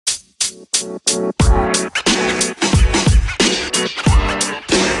Hi,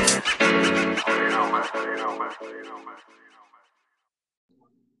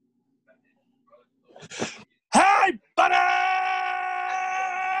 buddy!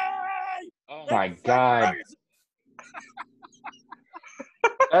 Oh my God.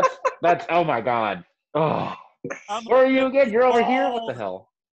 That's oh my God. Oh. Where are you again? You're over here? What the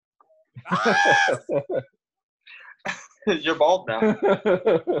hell? You're bald now.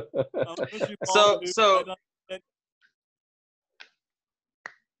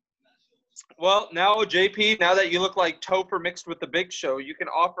 Well, now JP, now that you look like Topher mixed with the Big Show, you can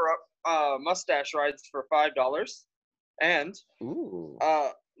offer up mustache rides for $5 and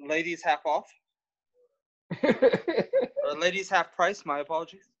ladies half off. Ladies half price. My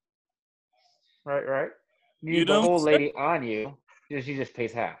apologies. Right. You the whole lady on you. She just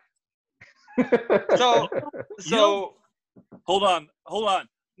pays half. So hold on.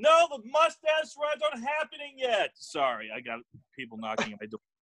 No, the mustache rides aren't happening yet. Sorry, I got people knocking at my door.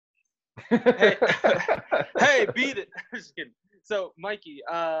 Hey, beat it. Just kidding. So, Mikey,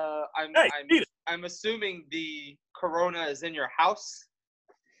 I'm assuming the corona is in your house.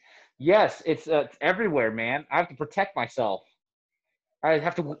 Yes, it's everywhere, man. I have to protect myself. I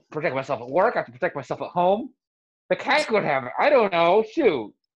have to protect myself at work. I have to protect myself at home. The cat could have it. I don't know.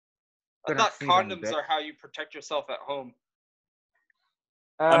 Shoot. I thought condoms are how you protect yourself at home.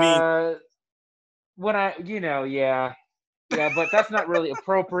 Yeah, but that's not really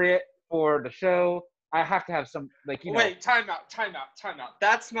appropriate for the show. I have to have some, Wait, time out.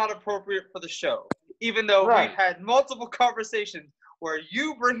 That's not appropriate for the show. Even though we've had multiple conversations where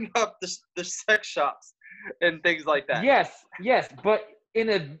you bring up the sex shops and things like that. Yes, but in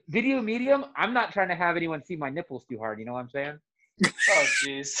a video medium, I'm not trying to have anyone see my nipples too hard. You know what I'm saying? Oh,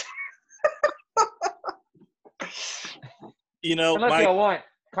 jeez. Unless y'all want,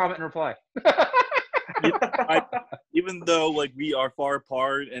 comment and reply. Even though we are far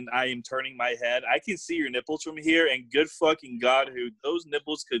apart and I am turning my head, I can see your nipples from here, and good fucking God, those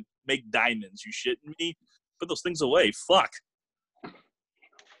nipples could make diamonds. You shitting me? Put those things away. Fuck.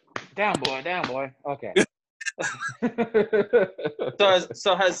 Down, boy. Okay.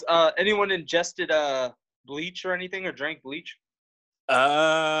 So has anyone ingested bleach or anything, or drank bleach? In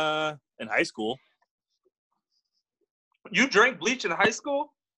high school. You drank bleach in high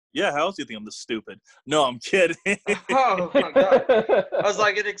school? Yeah, how else do you think I'm this stupid? No, I'm kidding. Oh my God. I was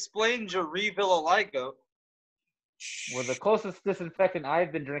like, it explains your refill of Ligo. Well, the closest disinfectant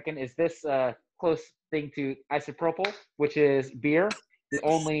I've been drinking is this close thing to isopropyl, which is beer. The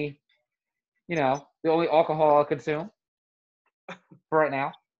only alcohol I'll consume for right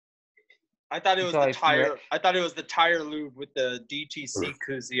now. I thought it was the tire. I thought it was the tire lube with the DTC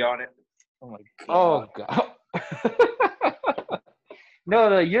koozie on it. Oh my God. Oh God.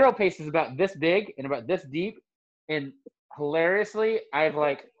 No, the Europace is about this big and about this deep, and hilariously, I've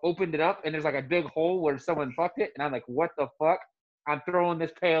opened it up and there's a big hole where someone fucked it, and I'm like, what the fuck? I'm throwing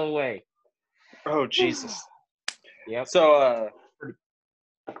this pail away. Oh Jesus. Yep.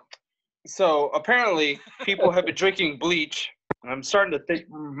 So apparently people have been drinking bleach. I'm starting to think,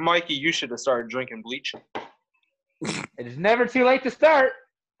 Mikey, you should have started drinking bleach. It is never too late to start.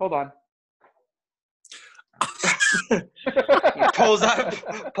 Hold on. Pulls out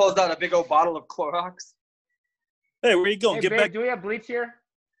a big old bottle of Clorox. Hey, where you going? Hey, Get babe, back. Do we have bleach here?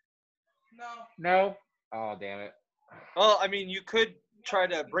 No? Oh, damn it. Well, I mean, you could try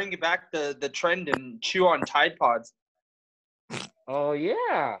to bring back the trend and chew on Tide Pods. Oh,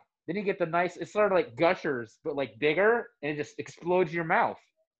 yeah. Then you get the nice, it's sort of like Gushers, but bigger, and it just explodes your mouth.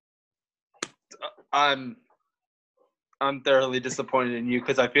 I'm thoroughly disappointed in you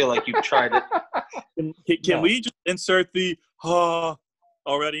because I feel like you've tried it. Can we just insert the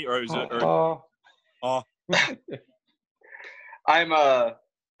already, or is it? I'm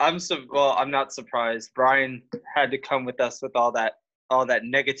not surprised. Brian had to come with us with all that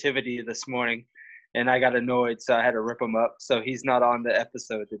negativity this morning, and I got annoyed, so I had to rip him up. So he's not on the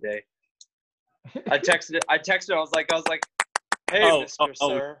episode today. I texted. I was like, hey, Mr.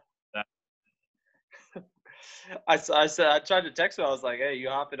 Sir. I tried to text him. I was like, hey, you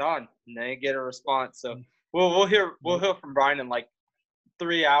hopping on? And I didn't get a response. So we'll hear from Brian in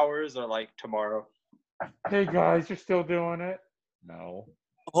 3 hours or tomorrow. Hey guys, you're still doing it? No.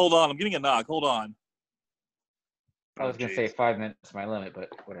 Hold on, I'm getting a knock. Hold on. I was gonna say 5 minutes is my limit, but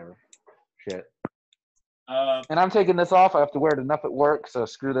whatever. Shit. And I'm taking this off. I have to wear it enough at work, so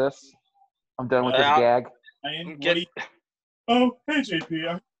screw this. I'm done with this gag. Oh, hey JP,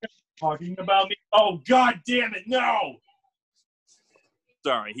 I'm talking about me. Oh, God damn it, no!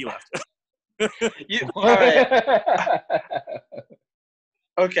 Sorry, he left. All right.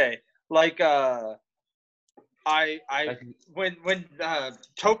 Okay, Like when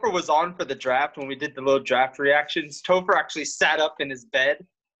Topher was on for the draft, when we did the little draft reactions, Topher actually sat up in his bed,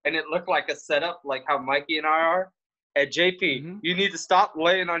 and it looked like a setup, like how Mikey and I are. And JP, you need to stop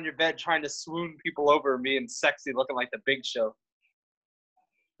laying on your bed trying to swoon people over and being sexy, looking like the Big Show.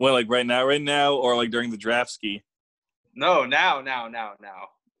 Well, like right now, or like during the draft ski? No, now.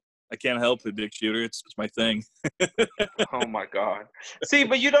 I can't help it, Big Shooter. It's my thing. Oh my God. See,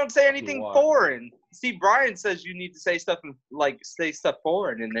 but you don't say anything foreign. See, Brian says you need to say stuff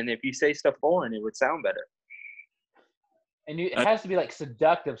foreign, and then if you say stuff foreign, it would sound better. And it has to be like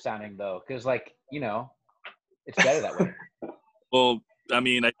seductive sounding though, because like it's better that way. Well, I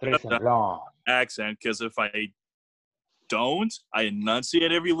mean, I have the accent because if I don't, I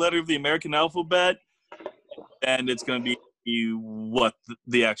enunciate every letter of the American alphabet, and it's gonna be what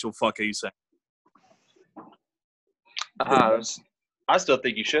the actual fuck are you saying? I still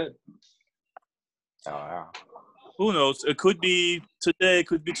think you should. Oh, yeah. Who knows? It could be today. It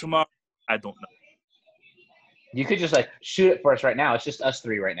could be tomorrow. I don't know. You could just like shoot it for us right now. It's just us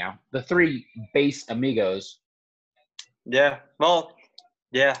three right now. The three base amigos. Yeah. Well,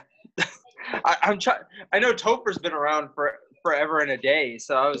 yeah. I'm trying. I know Topher's been around for forever and a day,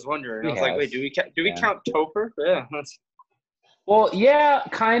 so I was wondering. I was like, wait, do we count Topher? Yeah. Well, yeah,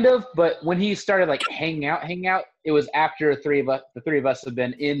 kind of. But when he started like hanging out, it was after the three of us have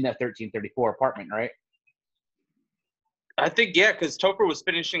been in the 1334 apartment, right? I think because Topher was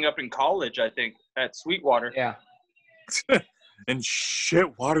finishing up in college. I think at Sweetwater. Yeah. In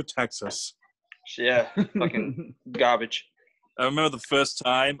Shitwater, Texas. Yeah, fucking garbage. I remember the first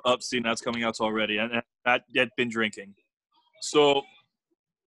time. See, now it's coming out already, and I'd been drinking. So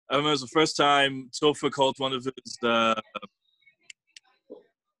I remember it was the first time Topher called one of his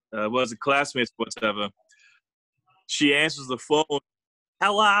classmates, whatever. She answers the phone.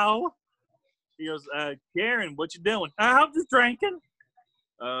 Hello. She goes, Karen, what you doing? I'm just drinking.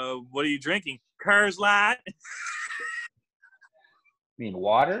 What are you drinking? Coors Light. Mean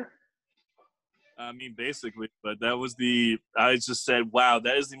water? I mean, basically, but that was I just said, wow,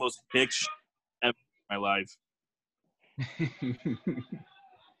 that is the most hick shit ever in my life.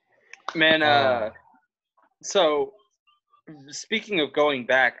 Man, so speaking of going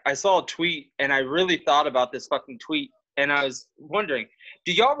back, I saw a tweet and I really thought about this fucking tweet, and I was wondering,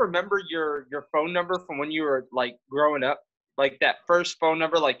 do y'all remember your phone number from when you were like growing up? Like that first phone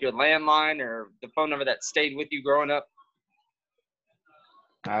number, like your landline or the phone number that stayed with you growing up?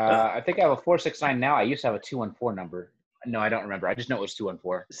 I think I have a 469 now. I used to have a 214 number. No, I don't remember. I just know it was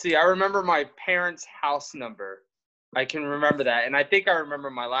 214. See, I remember my parents' house number. I can remember that, and I think I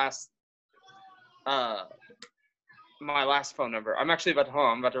remember my last phone number. I'm actually about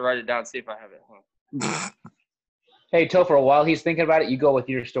to write it down, see if I have it. Hey, Topher, while he's thinking about it, you go with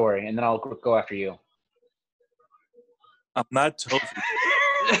your story, and then I'll go after you. I'm not Topher.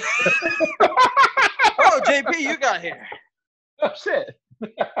 Oh, JP, you got here. Oh, shit.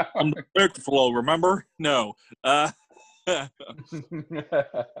 I'm the third flow, remember? No. I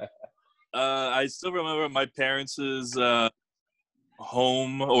still remember my parents'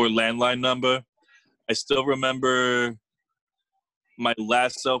 home or landline number. I still remember my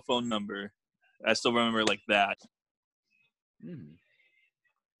last cell phone number. I still remember like that.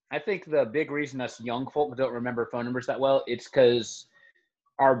 I think the big reason us young folk don't remember phone numbers that well, it's because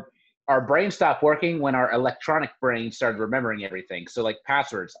our brain stopped working when our electronic brain started remembering everything. So like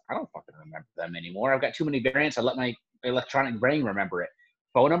passwords, I don't fucking remember them anymore. I've got too many variants. I let my electronic brain remember it.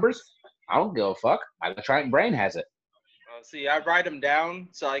 Phone numbers, I don't give a fuck. My electronic brain has it. See, I write them down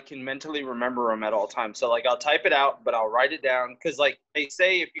so I can mentally remember them at all times. So like I'll type it out, but I'll write it down. Because like they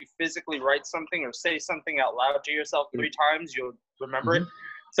say if you physically write something or say something out loud to yourself 3 times, you'll remember it.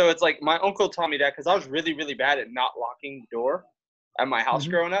 So it's like my uncle taught me that because I was really, really bad at not locking the door at my house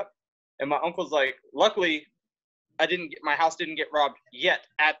growing up. And my uncle's like, luckily, my house didn't get robbed yet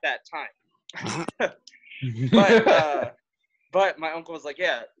at that time. But my uncle was like,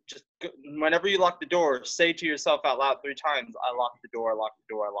 yeah, just whenever you lock the door, say to yourself out loud 3 times, I locked the door, I locked the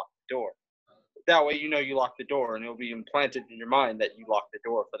door, I locked the door. That way you know you locked the door, and it'll be implanted in your mind that you locked the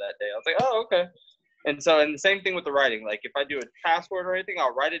door for that day. I was like, oh, okay. And the same thing with the writing. Like if I do a password or anything,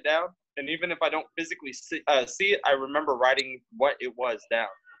 I'll write it down. And even if I don't physically see it, I remember writing what it was down.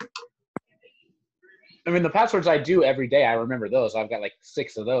 I mean, the passwords I do every day, I remember those. I've got like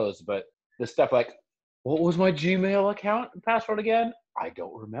 6 of those, but the stuff like, what was my Gmail account password again? I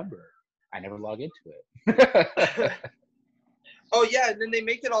don't remember. I never log into it. Oh, yeah, and then they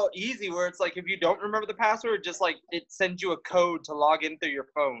make it all easy where it's like if you don't remember the password, just like it sends you a code to log in through your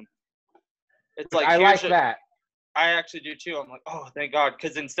phone. It's like I like that. I actually do too. I'm like, oh, thank God,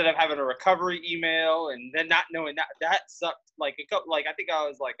 because instead of having a recovery email and then not knowing that sucked. Like I think I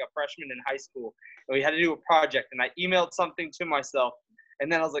was like a freshman in high school, and we had to do a project, and I emailed something to myself,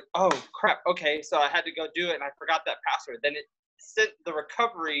 and then I was like, oh crap, okay, so I had to go do it, and I forgot that password. Then it sent the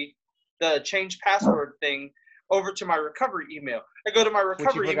change password thing over to my recovery email. I go to my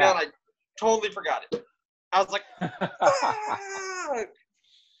recovery email, and I totally forgot it. I was like, it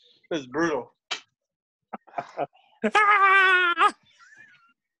was brutal.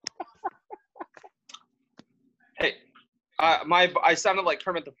 Hey, I sounded like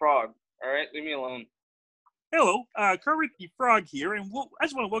Kermit the Frog. All right, leave me alone. Hello, Kermit the Frog here, and I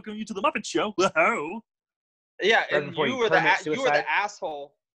just want to welcome you to the Muppet Show. Whoa. Yeah, and you were the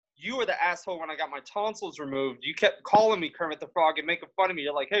asshole. You were the asshole when I got my tonsils removed. You kept calling me Kermit the Frog and making fun of me.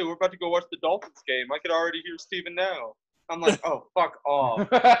 You're like, hey, we're about to go watch the Dolphins game. I could already hear Steven now. I'm like, oh, fuck off.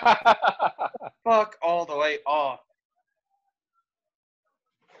 Fuck all the way off.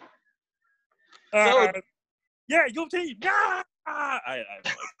 Yeah, go team. Yeah.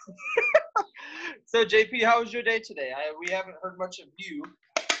 So, JP, how was your day today? We haven't heard much of you.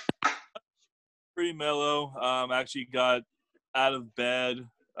 Pretty mellow. Actually got out of bed.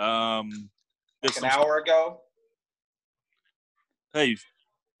 Like an hour ago. Hey,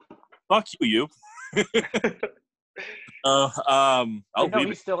 fuck you. He's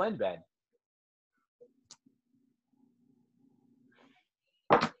still in bed.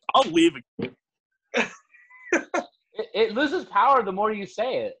 I'll leave it. It loses power the more you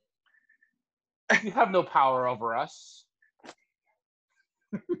say it. You have no power over us.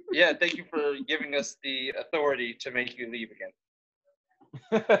 Yeah, thank you for giving us the authority to make you leave again.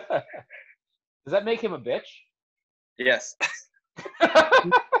 Does that make him a bitch? Yes.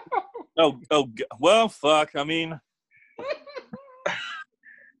 Well, fuck. I mean,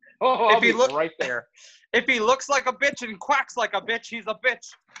 I'll be right there. If he looks like a bitch and quacks like a bitch, he's a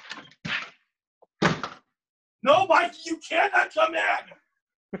bitch. No, Mikey, you cannot come in.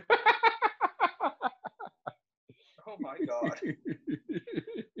 Oh my God.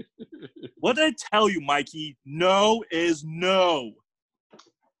 What did I tell you, Mikey? No is no.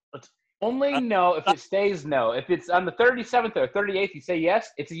 Only no if it stays no. If it's on the 37th or 38th, you say yes,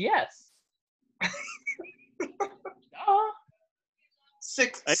 it's a yes.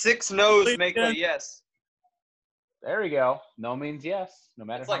 Six no's make a yes. There we go. No means yes, no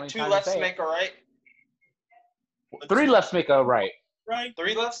matter how many times. It's like 2 lefts make a right. 3 lefts make a right. Right.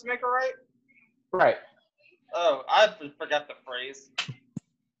 3 lefts make a right? Right. Oh, I forgot the phrase.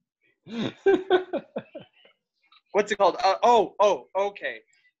 What's it called? Okay.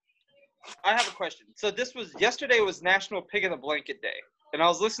 I have a question. So yesterday was National Pig in the Blanket Day, and I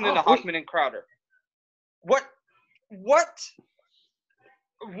was listening to Hochman and Crowder. What?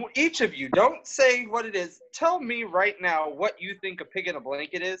 Each of you, don't say what it is. Tell me right now what you think a pig in a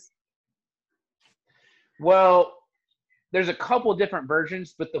blanket is. Well, there's a couple different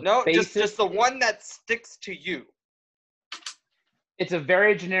versions, but just the one that sticks to you. It's a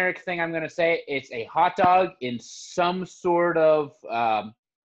very generic thing. I'm going to say it's a hot dog in some sort of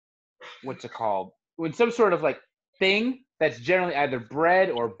what's it called? In some sort of like thing that's generally either bread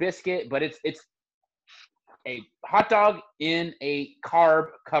or biscuit, but it's a hot dog in a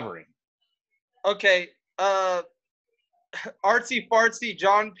carb covering. Okay, artsy fartsy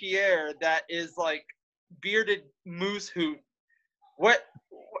John Pierre that is like bearded moose hoot. What?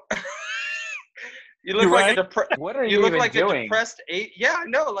 You look like a what are you look like doing? A depressed 8. Yeah, I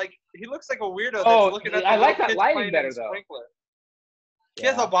know. Like he looks like a weirdo. Oh, that's looking at I like that lighting better though. He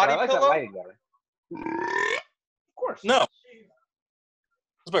has a body pillow. That lighting better. Of course. No.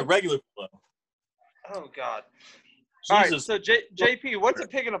 It's my regular pillow. Oh God. Jesus. All right. So JP, what's a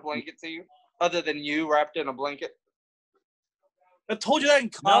pig in a blanket to you, other than you wrapped in a blanket? I told you that in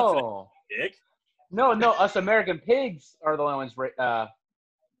confidence, Dick. No. Us American pigs are the only ones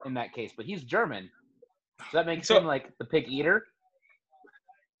in that case, but he's German. Does that make him like the pig eater?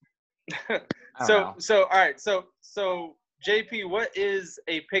 All right. So JP, what is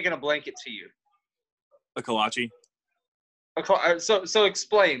a pig in a blanket to you? A kolache. So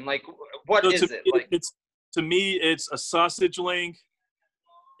explain, like, what is it? Like, to me, it's a sausage link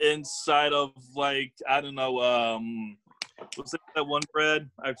inside of like, I don't know, what's that one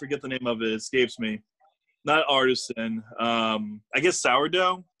bread? I forget the name of it. It escapes me. Not artisan. I guess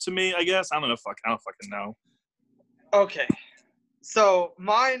sourdough to me, I guess. I don't fucking know. Okay. So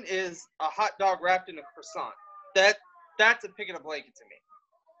mine is a hot dog wrapped in a croissant. That's a pig in a blanket to me.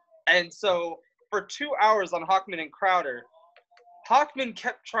 And so for 2 hours on Hochman and Crowder, Hochman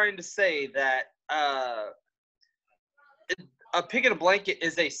kept trying to say that a pig in a blanket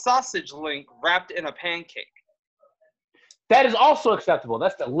is a sausage link wrapped in a pancake. That is also acceptable.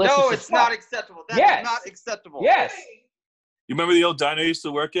 That's delicious. No, it's not acceptable. That is not acceptable. Yes. You remember the old diner you used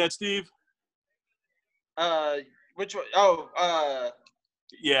to work at, Steve? Which one? Oh,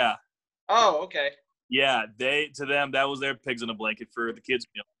 Yeah. Oh, okay. Yeah, to them, that was their pigs in a blanket for the kids'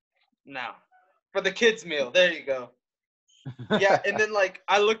 meal. No. For the kids' meal. There you go. Yeah, and then, like,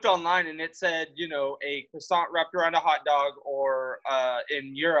 I looked online, and it said, a croissant wrapped around a hot dog, or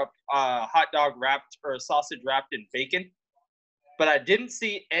in Europe, hot dog wrapped or a sausage wrapped in bacon. But I didn't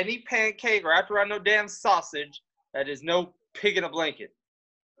see any pancake wrapped around no damn sausage that is no pig in a blanket.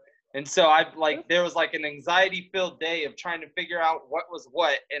 And so there was like an anxiety-filled day of trying to figure out what was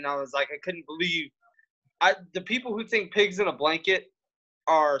what, and I was like, I couldn't believe the people who think pigs in a blanket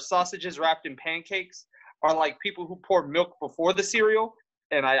are sausages wrapped in pancakes are like people who pour milk before the cereal,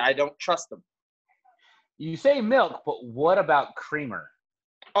 and I don't trust them. You say milk, but what about creamer?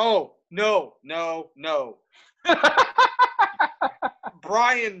 Oh, no.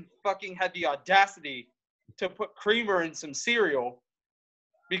 Brian fucking had the audacity to put creamer in some cereal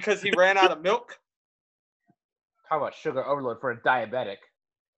because he ran out of milk. How about sugar overload for a diabetic?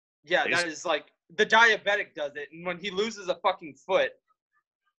 Yeah, that is like the diabetic does it, and when he loses a fucking foot,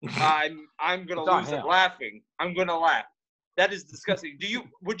 I'm gonna lose it laughing. I'm gonna laugh. That is disgusting.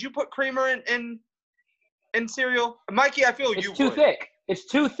 Would you put creamer in cereal? Mikey, I feel you would. It's too thick. It's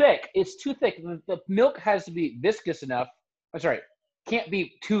too thick. It's too thick. The milk has to be viscous enough. I'm sorry. Can't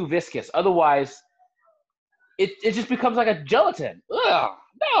be too viscous. Otherwise, it just becomes like a gelatin. Ugh,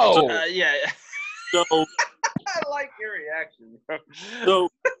 no. Yeah. So I like your reaction. So,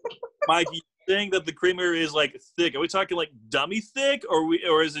 Mikey, saying that the creamer is like thick. Are we talking like dummy thick,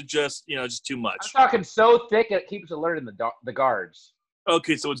 or is it just just too much? I'm talking so thick it keeps alerting the guards.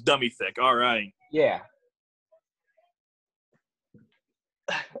 Okay, so it's dummy thick. All right. Yeah.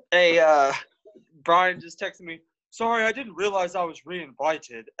 Hey, Brian just texted me. Sorry, I didn't realize I was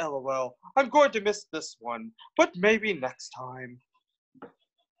re-invited. LOL. I'm going to miss this one, but maybe next time.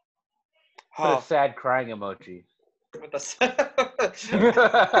 Put a sad crying emoji.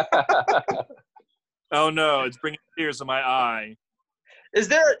 Oh no, it's bringing tears to my eye. Is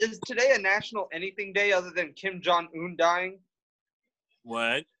today a national anything day other than Kim Jong-un dying?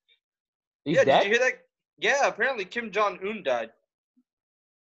 What? He's dead? Did you hear that? Yeah, apparently Kim Jong-un died.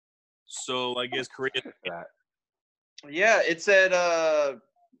 So I guess Korea. Yeah, it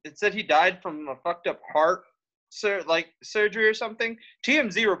said he died from a fucked up heart surgery or something.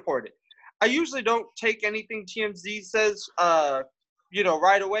 TMZ reported. I usually don't take anything TMZ says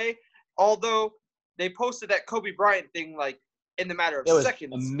right away, although they posted that Kobe Bryant thing like in the matter of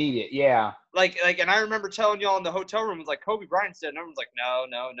seconds. Immediate, yeah. Like and I remember telling y'all in the hotel room, it was like Kobe Bryant said, and everyone's like, no,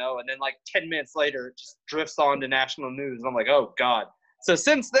 and then like 10 minutes later it just drifts on to national news, and I'm like, oh god. So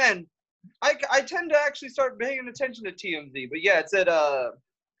since then, I tend to actually start paying attention to TMZ. But yeah, it said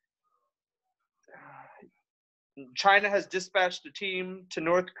China has dispatched a team to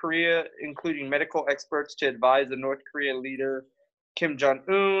North Korea, including medical experts, to advise the North Korea leader Kim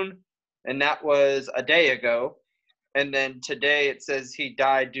Jong-un, and that was a day ago. And then today it says he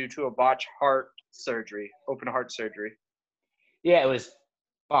died due to a botched open heart surgery. Yeah, it was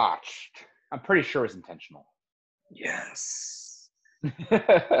botched. I'm pretty sure it was intentional. Yes.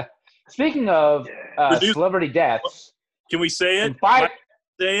 Speaking of celebrity deaths. Can we say it?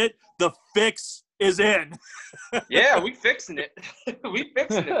 Say it. The fix is in. Yeah, we fixing it. We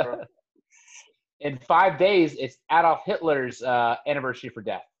fixing it, bro. In 5 days, it's Adolf Hitler's anniversary for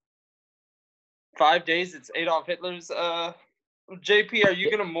death. 5 days, it's Adolf Hitler's. JP, are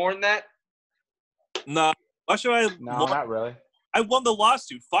you gonna mourn that? No. Why should I? No, not really. I won the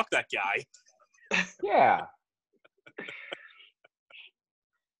lawsuit. Fuck that guy. Yeah.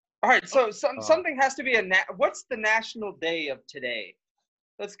 All right, so something has to be what's the national day of today?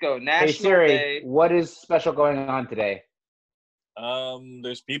 Let's go. National Hey Siri, Day. What is special going on today?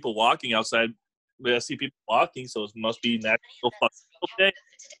 There's people walking outside. I see people walking, so it must be National Fucking Day.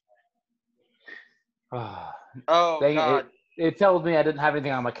 Oh, Dang God. It tells me I didn't have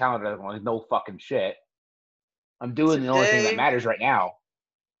anything on my calendar. I'm like, no fucking shit. I'm doing the only thing that matters right now.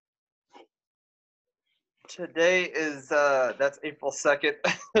 Today is, that's April 2nd.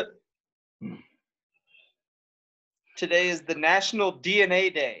 Today is the National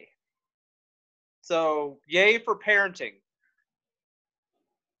DNA Day. So, yay for parenting.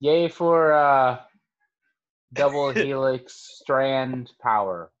 Yay for double helix strand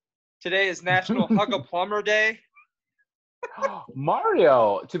power. Today is National Hug a Plumber Day.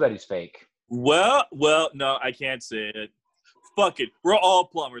 Mario. Too bad he's fake. Well, no, I can't say it. Fuck it. We're all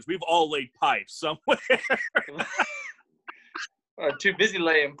plumbers. We've all laid pipes somewhere. Too busy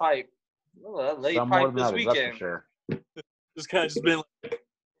laying pipe. Oh, I laid Some pipe more than this others, weekend. that's for sure. Just kind of been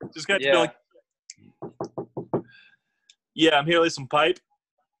like, yeah, I'm here with some pipe.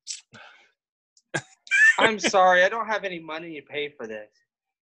 I'm sorry, I don't have any money to pay for this.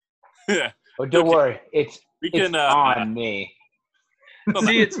 Yeah. Oh, don't worry. It's on me.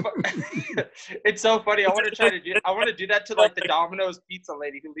 See, it's so funny. I want to do that to like the Domino's pizza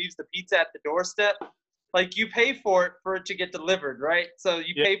lady who leaves the pizza at the doorstep. Like you pay for it to get delivered, right? So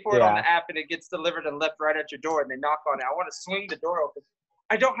you pay for it on the app and it gets delivered and left right at your door and they knock on it. I want to swing the door open.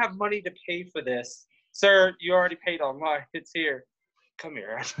 I don't have money to pay for this. Sir, you already paid online. It's here. Come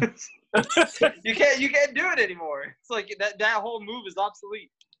here. You can't do it anymore. It's like that whole move is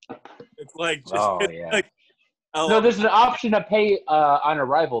obsolete. It's like no, there's an option to pay on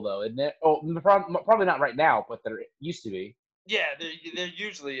arrival though, isn't it? Oh, probably not right now, but there used to be. Yeah, there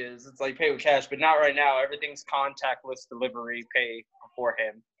usually is. It's like pay with cash, but not right now. Everything's contactless delivery, pay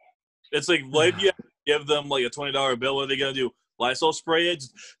beforehand. It's like, what if you give them like a $20 bill? What are they gonna do? Lysol spray it?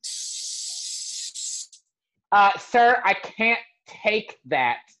 Sir, I can't take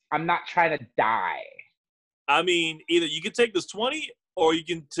that. I'm not trying to die. I mean, either you can take this 20 or you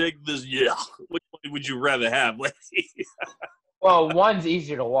can take this. Yeah, which one would you rather have? Well, one's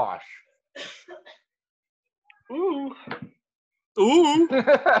easier to wash. Ooh. Ooh.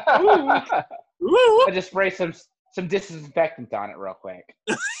 Ooh. I just spray some disinfectant on it real quick.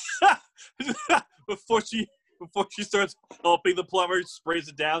 Before she starts helping the plumber, sprays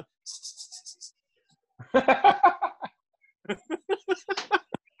it down.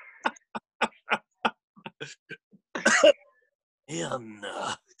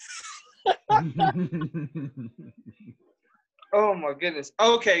 Oh my goodness.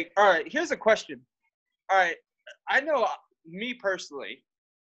 Okay, all right. Here's a question. All right, I know me personally,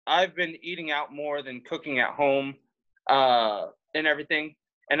 I've been eating out more than cooking at home, and everything.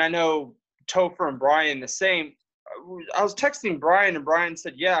 And I know Topher and Brian the same. I was texting Brian, and Brian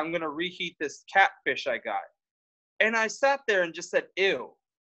said, "Yeah, I'm gonna reheat this catfish I got." And I sat there and just said, "Ew."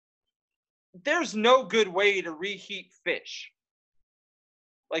 There's no good way to reheat fish.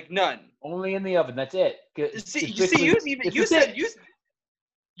 Like none. Only in the oven. That's it. You said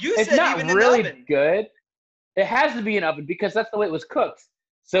it's not even really in the oven. Good. It has to be in oven because that's the way it was cooked.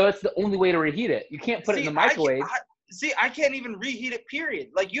 So it's the only way to reheat it. You can't put it in the microwave. I can't even reheat it. Period.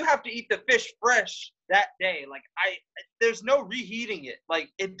 Like you have to eat the fish fresh that day. Like there's no reheating it.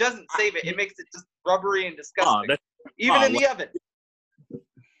 Like it doesn't save it. It makes it just rubbery and disgusting. Even in the oven.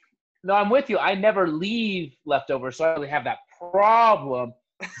 No, I'm with you. I never leave leftovers, so I don't really have that problem.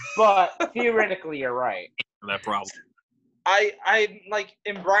 But theoretically, you're right. That problem. I like,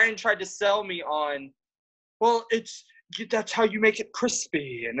 and Brian tried to sell me on, well, that's how you make it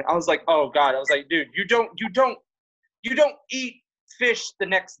crispy, and I was like, oh god, I was like, dude, you don't eat fish the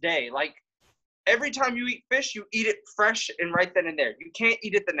next day. Like every time you eat fish, you eat it fresh and right then and there. You can't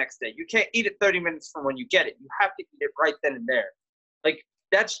eat it the next day. You can't eat it 30 minutes from when you get it. You have to eat it right then and there. Like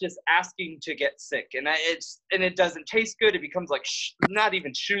that's just asking to get sick, and it doesn't taste good. It becomes like not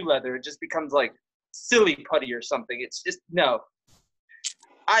even shoe leather. It just becomes like silly putty or something. It's just no.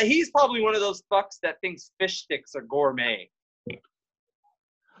 He's probably one of those fucks that thinks fish sticks are gourmet.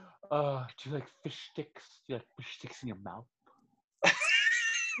 Do you like fish sticks? Do you like fish sticks in your mouth?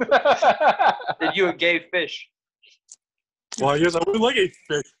 Are you a gay fish? Well, yes, I would like a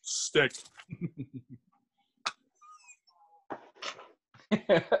fish stick.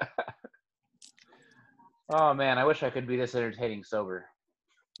 Oh man, I wish I could be this entertaining sober.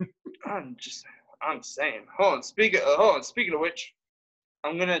 I'm saying. Hold on. Speaking of which,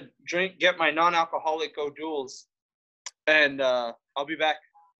 I'm gonna get my non-alcoholic O'Doul's, and I'll be back.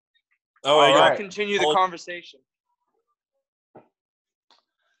 Oh, I'll continue the conversation.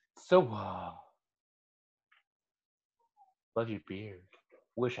 So, love your beard.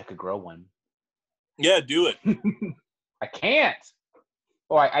 Wish I could grow one. Yeah, do it. I can't.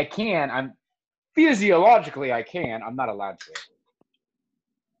 Oh, I can. I'm physiologically I can. I'm not allowed to.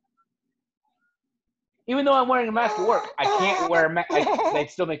 Even though I'm wearing a mask at work, I can't wear a mask. They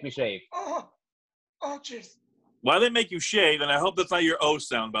still make me shave. Oh, jeez. Why they make you shave? And I hope that's not your O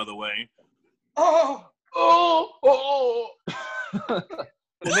sound, by the way.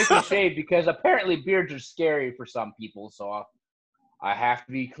 They make me shave because apparently beards are scary for some people, so I have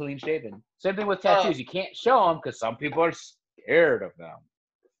to be clean shaven. Same thing with tattoos. You can't show them because some people are scared of them.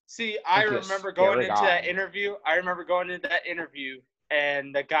 See, I remember going into that interview,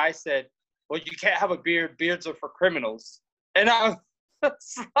 and the guy said, well, you can't have a beard. Beards are for criminals. And I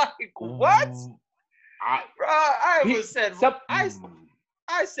was like, what? I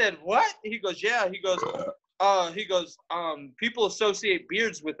said, what? He goes, yeah. He goes, people associate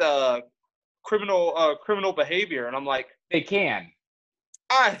beards with criminal behavior. And I'm like, They can.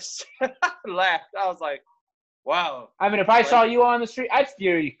 I laughed. I was like, wow. I mean, if I saw you on the street, I'd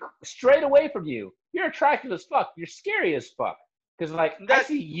steer you straight away from you. You're attractive as fuck. You're scary as fuck. Because, like, I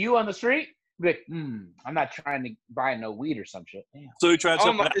see you on the street, be like, I'm not trying to buy no weed or some shit. Damn. So you're trying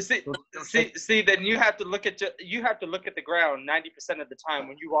to see, then you have to look at the ground 90% of the time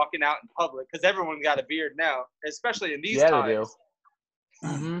when you're walking out in public, because everyone got a beard now, especially in these times. They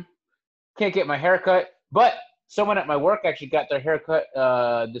do. Mm-hmm. Can't get my hair cut, but someone at my work actually got their hair cut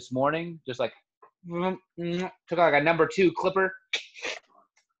this morning, just like took like a number 2 clipper,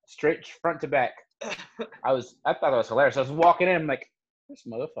 straight front to back. I thought it was hilarious. I was walking in, I'm like, this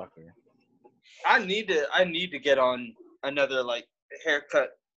motherfucker. I need to get on another like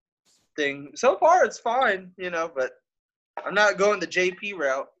haircut thing. So far it's fine, but I'm not going the JP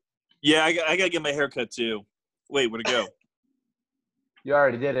route. Yeah, I gotta get my hair cut too. Wait, where'd it go? You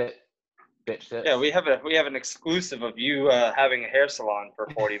already did it, bitch. Yeah, we have an exclusive of you having a hair salon for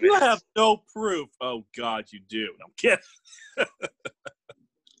 40 minutes. You have no proof. Oh God, you do. No, I'm kidding.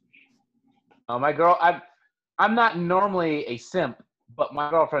 My girl, I'm not normally a simp, but my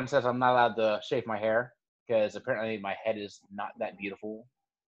girlfriend says I'm not allowed to shave my hair because apparently my head is not that beautiful.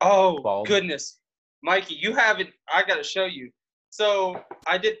 Oh, bald. Goodness. Mikey, you haven't – I got to show you. So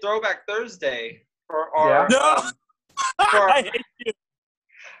I did Throwback Thursday for our I hate you.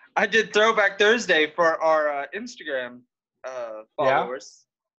 I did Throwback Thursday for our Instagram followers.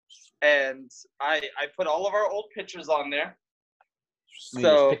 Yeah. And I put all of our old pictures on there. Let me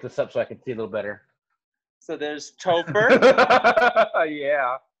just pick this up so I can see a little better. So there's Topher.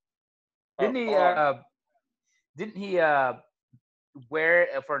 Yeah. Didn't he wear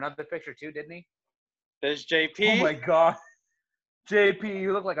it for another picture too, didn't he? There's JP. Oh my God. JP,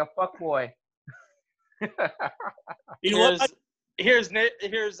 you look like a fuckboy. Here's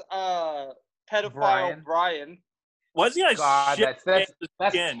pedophile Brian. Why's he God, that's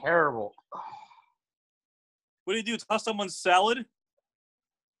terrible. What do you do? Toss someone's salad?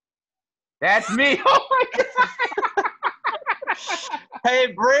 That's me. Oh my God.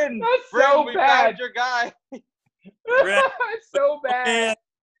 Hey, Bryn. That's so we bad. found your guy. It's so bad.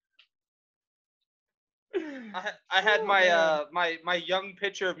 I had my my young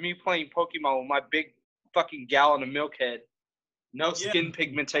picture of me playing Pokemon with my big fucking gallon of milk head. No skin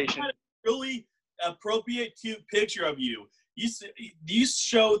pigmentation. Really appropriate, cute picture of you. You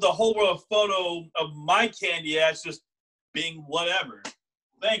show the whole world a photo of my candy ass just being whatever.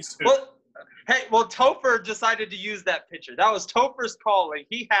 Thanks. Well, Topher decided to use that picture. That was Topher's calling.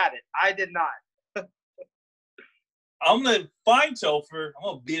 He had it. I did not. I'm going to find Topher. I'm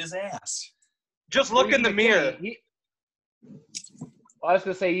going to beat his ass. Just look in the mirror. I was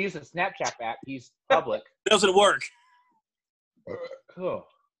going to say, use the Snapchat app. He's public. Doesn't work. Oh.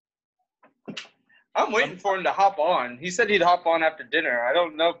 I'm waiting for him to hop on. He said he'd hop on after dinner. I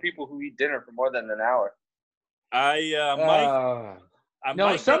don't know people who eat dinner for more than an hour.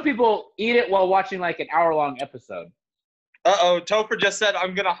 Some people eat it while watching like an hour-long episode. Topher just said,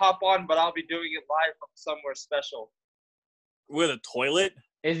 I'm going to hop on, but I'll be doing it live from somewhere special. With a toilet?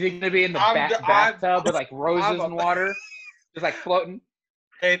 Is he going to be in the bathtub with like roses and water? Just like floating?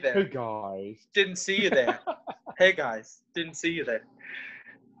 Hey there. Hey guys. Didn't see you there. Hey guys. Didn't see you there.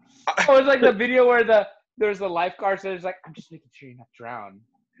 Oh, it's like the video where there's the lifeguard says like, I'm just making sure you're not drowned.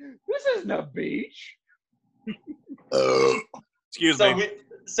 This isn't a beach. Excuse me.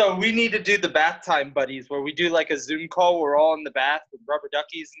 So we need to do the bath time buddies where we do like a Zoom call. We're all in the bath with rubber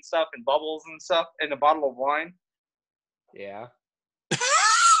duckies and stuff and bubbles and stuff and a bottle of wine. Yeah.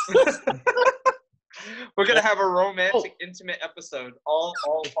 We're gonna have a romantic, intimate episode. All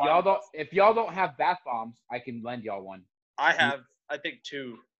if y'all don't have bath bombs, I can lend y'all one. I have, I think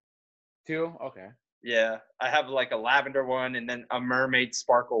 2. 2? Okay. Yeah, I have like a lavender one and then a mermaid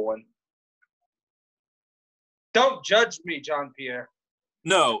sparkle one. Don't judge me, John Pierre.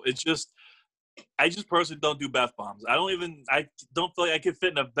 No, it's just I just personally don't do bath bombs. I don't feel like I could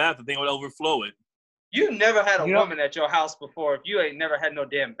fit in a bath. The thing would overflow it. You never had a woman at your house before if you ain't never had no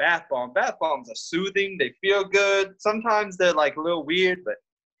damn bath bomb. Bath bombs are soothing. They feel good. Sometimes they're like a little weird, but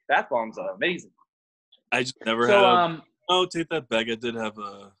bath bombs are amazing. I just never had take that back. I did have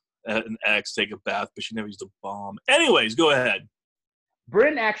an ex take a bath, but she never used a bomb. Anyways, go ahead.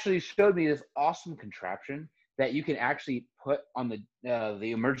 Bryn actually showed me this awesome contraption that you can actually put on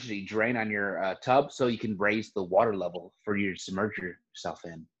the emergency drain on your tub so you can raise the water level for you to submerge yourself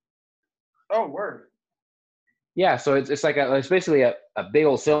in. Oh, word. Yeah, so it's basically a big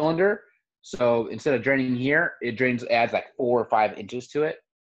old cylinder. So instead of draining here, adds like 4 or 5 inches to it.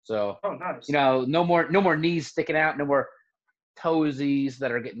 So nice. No more knees sticking out, no more toesies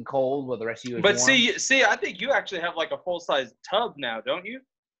that are getting cold while the rest of you is But warm. see, I think you actually have like a full-size tub now, don't you?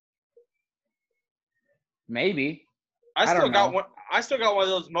 Maybe. I still don't got know. one. I still got one of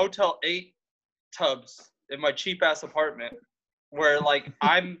those Motel 8 tubs in my cheap ass apartment, where like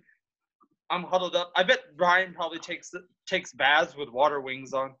I'm huddled up. I bet Brian probably takes baths with water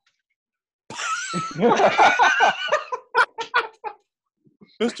wings on.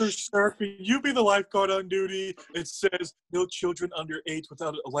 Mr. Shark, can you be the lifeguard on duty? It says no children under 8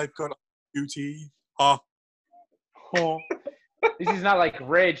 without a lifeguard on duty. Huh? This is not like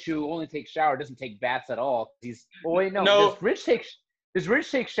Ridge, who only takes showers, doesn't take baths at all. Wait, no. No. Does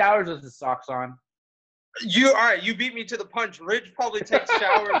Ridge take showers with his socks on? All right, you beat me to the punch. Ridge probably takes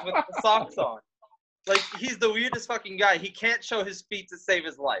showers with the socks on. Like, he's the weirdest fucking guy. He can't show his feet to save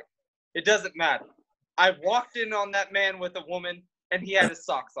his life. It doesn't matter. I've walked in on that man with a woman, and he had his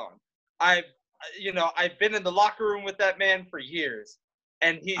socks on. I've been in the locker room with that man for years,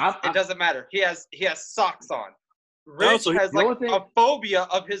 and it doesn't matter. He has socks on. Rich has like a phobia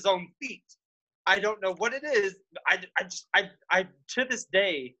of his own feet. I don't know what it is. I to this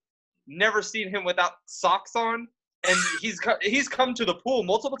day never seen him without socks on, and he's come to the pool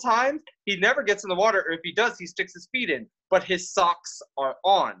multiple times. He never gets in the water, or if he does, he sticks his feet in. But his socks are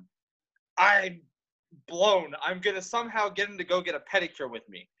on. I'm blown. I'm gonna somehow get him to go get a pedicure with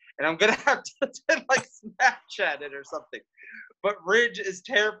me, and I'm gonna have to like Snapchat it or something. But Ridge is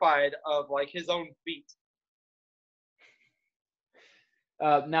terrified of like his own feet.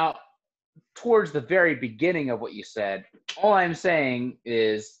 Now, towards the very beginning of what you said, all I'm saying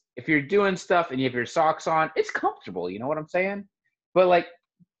is if you're doing stuff and you have your socks on, it's comfortable. You know what I'm saying? But like,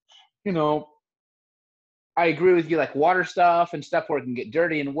 I agree with you. Like water stuff and stuff where it can get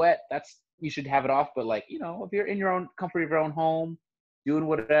dirty and wet, you should have it off. But like, if you're in your own comfort of your own home, doing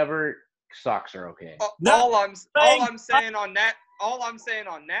whatever, socks are okay. All I'm saying on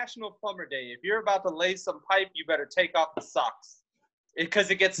National Plumber Day, if you're about to lay some pipe, you better take off the socks.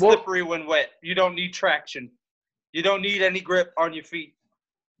 Because it gets slippery when wet. You don't need traction. You don't need any grip on your feet.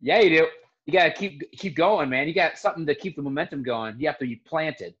 Yeah, you do. You got to keep going, man. You got something to keep the momentum going. You have to be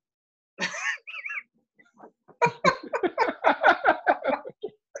planted.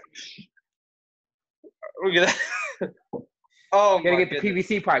 We're gonna. Oh my gotta get the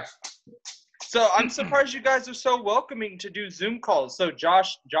PVC pipes. So I'm surprised you guys are so welcoming to do Zoom calls. So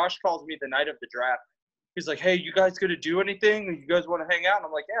Josh calls me the night of the draft. He's like, hey, you guys gonna do anything? You guys want to hang out? And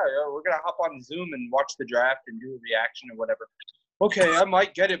I'm like, yeah, we're gonna hop on Zoom and watch the draft and do a reaction or whatever. Okay, I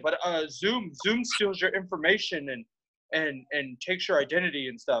might get it, but Zoom steals your information and takes your identity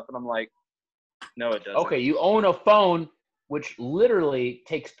and stuff. And I'm like, no, it doesn't. Okay, you own a phone which literally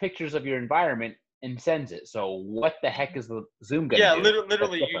takes pictures of your environment and sends it. So what the heck is the Zoom gonna do? Yeah,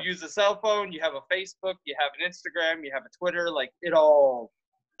 literally, you use a cell phone, you have a Facebook, you have an Instagram, you have a Twitter, like it all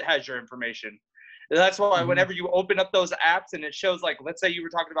has your information. And that's why whenever you open up those apps and it shows, like, let's say you were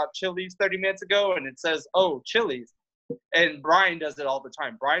talking about Chili's 30 minutes ago and it says, oh, Chili's. And Brian does it all the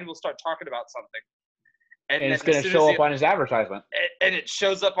time. Brian will start talking about something. And it's going to show up on his advertisement. And it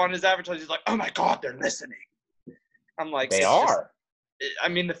shows up on his advertisement. He's like, oh, my God, they're listening. I'm like, they are. I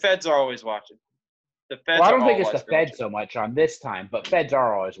mean, the feds are always watching. The feds I don't think it's the feds so much on this time, but feds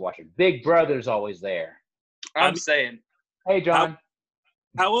are always watching. Big Brother's always there. I'm saying. Hey, John.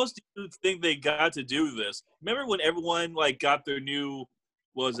 How else do you think they got to do this? Remember when everyone like got their new,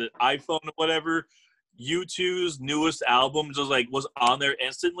 iPhone or whatever? U2's newest album was on there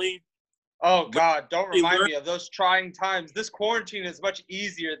instantly. Oh God! Don't remind me of those trying times. This quarantine is much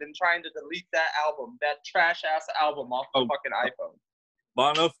easier than trying to delete that trash ass album off the fucking iPhone.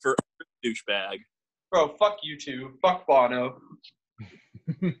 Bono for douchebag. Bro, fuck U2. Fuck Bono.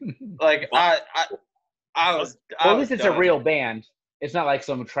 Like I was. Well, at least it's a real band. It's not like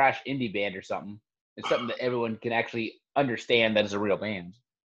some trash indie band or something. It's something that everyone can actually understand that is a real band.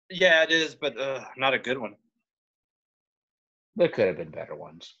 Yeah, it is, but not a good one. There could have been better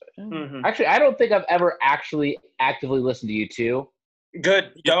ones. But, Actually, I don't think I've ever actually actively listened to U2.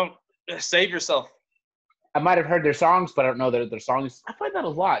 Good. Don't. Save yourself. I might have heard their songs, but I don't know their songs. I find that a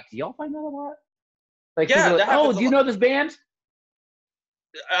lot. Do y'all find that a lot? Like, yeah. Do you know this band?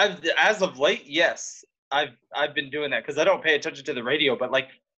 As of late, yes. I've been doing that because I don't pay attention to the radio, but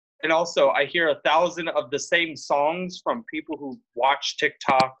and also I hear 1,000 of the same songs from people who watch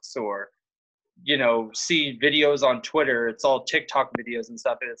TikToks or, see videos on Twitter. It's all TikTok videos and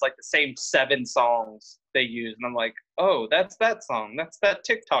stuff, and it's like the same 7 songs they use, and I'm like, oh, that's that song. That's that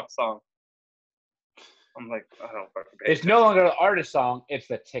TikTok song. I'm like, I don't fucking pay attention. No longer the artist song; it's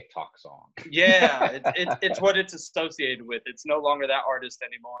the TikTok song. Yeah, it's what it's associated with. It's no longer that artist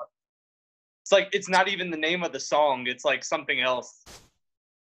anymore. It's like it's not even the name of the song. It's like something else.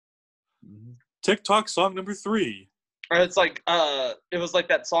 TikTok song number 3. Or it's like it was like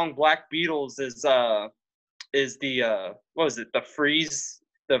that song Black Beatles is the what was it? The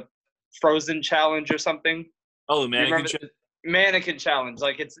Frozen challenge or something. Oh, the Mannequin Challenge. Mannequin Challenge.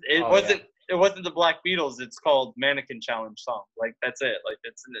 Like it wasn't the Black Beatles. It's called Mannequin Challenge song. Like that's it. Like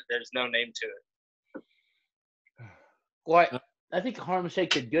there's no name to it. Well, I think Harlem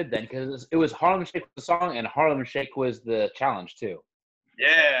Shake did good then because it was Harlem Shake was the song and Harlem Shake was the challenge too.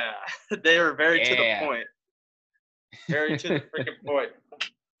 Yeah, they were very to the point. Very to the freaking point.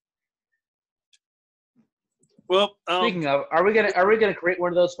 Well, speaking of, are we gonna create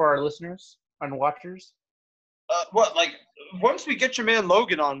one of those for our listeners and watchers? What, like once we get your man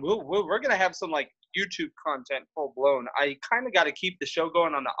Logan on, we're gonna have some like YouTube content full blown. I kind of got to keep the show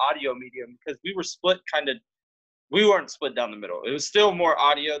going on the audio medium because we were split we weren't split down the middle. It was still more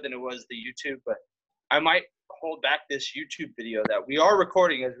audio than it was the YouTube, but I might hold back this YouTube video that we are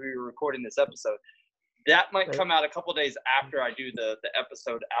recording as we were recording this episode. That might come out a couple days after I do the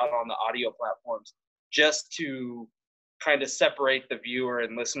episode out on the audio platforms, just to kind of separate the viewer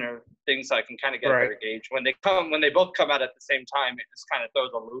and listener things so I can kind of get a better gauge. When they both come out at the same time, it just kind of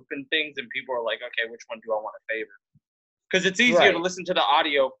throws a loop in things and people are like, okay, which one do I want to favor? Because it's easier to listen to the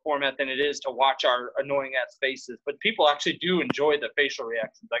audio format than it is to watch our annoying ass faces. But people actually do enjoy the facial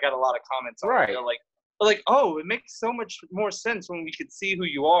reactions. I got a lot of comments on it. They're like, oh, it makes so much more sense when we could see who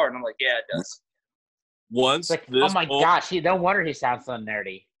you are. And I'm like, yeah, it does. Oh my gosh, no wonder he sounds so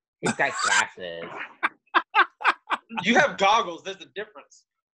nerdy. He's got glasses. You have goggles. There's a difference.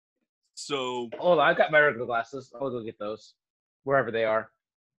 So hold on, I've got my regular glasses. I'll go get those wherever they are.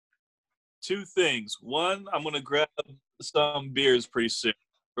 2 things. One, I'm gonna grab some beers pretty soon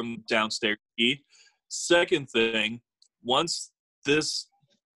from downstairs. Second thing, once this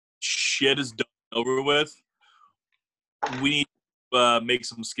shit is done over with, we need to make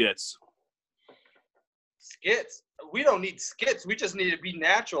some skits. Skits? We don't need skits. We just need to be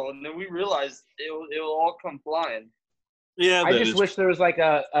natural, and then we realize it'll all come flying. Yeah, I just wish there was like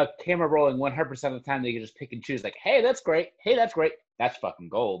a camera rolling 100% of the time that you could just pick and choose. Like, hey, that's great. Hey, that's great. That's fucking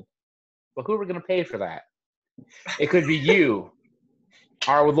gold. But who are we going to pay for that? It could be you,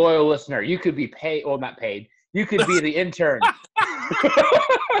 our loyal listener. You could be paid. Well, not paid. You could be the intern.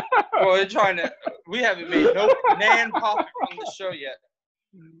 Well, we haven't made no profit from the show yet.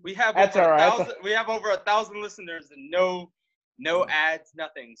 We have we have over 1,000 listeners and no ads,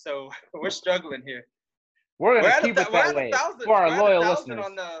 nothing. So we're struggling here. We're gonna keep it that way for our loyal listeners.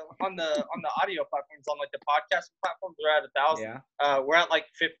 On the audio platforms, on like the podcast platforms, we're at 1,000. Yeah. We're at like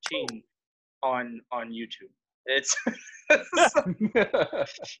 15 on YouTube. It's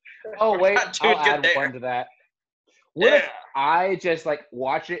oh wait, I'll add one to that. What if I just like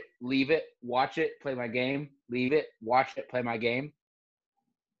watch it, leave it, watch it, play my game, leave it, watch it, play my game?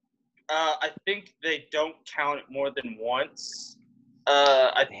 I think they don't count it more than once.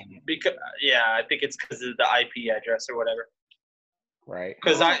 I think it's because of the IP address or whatever. Right.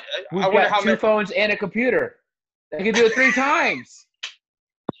 Because we've got 2 phones and a computer. They can do it 3 times.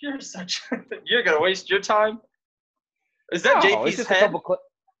 You're gonna waste your time. Is that JP's head?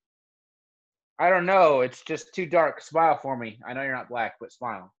 I don't know. It's just too dark. Smile for me. I know you're not black, but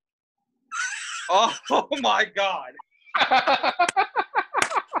smile. Oh my God.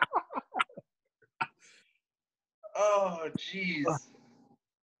 Oh, jeez.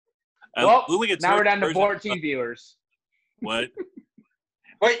 Well, now we're down to 14 viewers. What?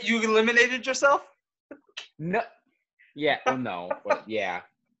 Wait, you eliminated yourself? No. Yeah. Well, no. But yeah.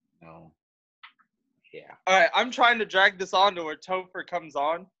 No. Yeah. All right. I'm trying to drag this on to where Topher comes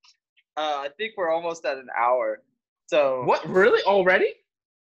on. I think we're almost at an hour. So. What? Really? Already?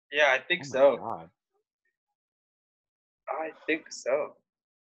 Yeah, I think so. God. I think so.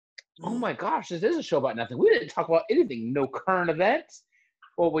 Oh my gosh, this is a show about nothing. We didn't talk about anything. No current events.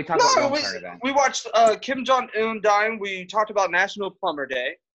 Well, we talked about current events. We watched Kim Jong-un dying. We talked about National Plumber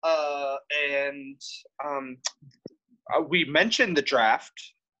Day. We mentioned the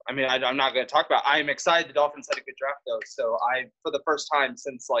draft. I mean, I'm not going to talk about it. I am excited the Dolphins had a good draft, though. So for the first time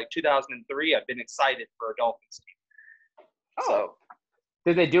since like 2003, I've been excited for a Dolphins team. Oh. So,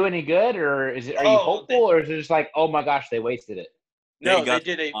 did they do any good, or are you hopeful, or is it just like, oh my gosh, they wasted it? No, they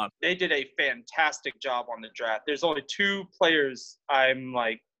did a fantastic job on the draft. There's only 2 players I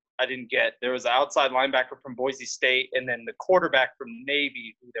didn't get. There was an outside linebacker from Boise State, and then the quarterback from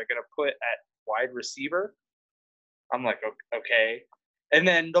Navy, who they're going to put at wide receiver. I'm like, okay. And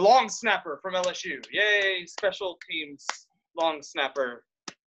then the long snapper from LSU. Yay, special teams long snapper.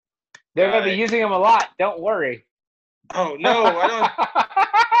 They're going to be using him a lot. Don't worry. Oh, no, I don't.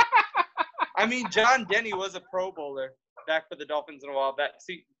 I mean, John Denny was a Pro Bowler back for the Dolphins in a while back.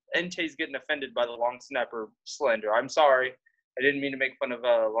 See, Entei's getting offended by the long snapper slander. I'm sorry. I didn't mean to make fun of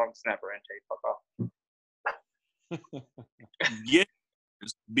a long snapper, Entei. Fuck off. Yeah.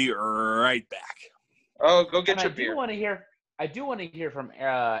 Just be right back. Oh, go get And your I beer. do want to hear from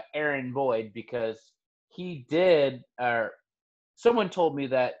Aaron Boyd because he did. Someone told me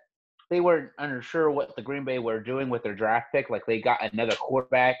that they weren't unsure what the Green Bay were doing with their draft pick. Like they got another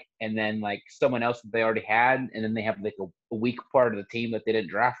quarterback and then like someone else that they already had, and then they have like a weak part of the team that they didn't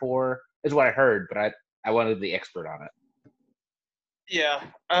draft for. Is what I heard, but I wanted the expert on it. Yeah.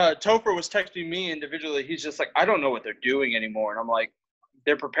 Topher was texting me individually. He's just like, I don't know what they're doing anymore. And I'm like,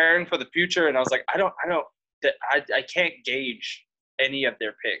 they're preparing for the future. And I was like, I can't gauge any of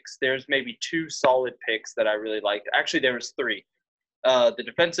their picks. There's maybe 2 solid picks that I really liked. Actually, there was 3. The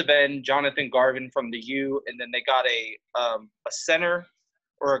defensive end, Jonathan Garvin from the U, and then they got a center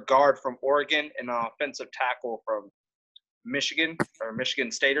or a guard from Oregon and an offensive tackle from Michigan or Michigan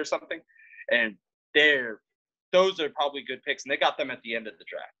State or something. And those are probably good picks, and they got them at the end of the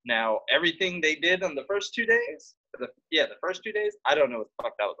draft. Now, everything they did on the first 2 days, I don't know what the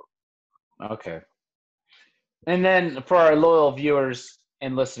fuck that was. Okay. And then for our loyal viewers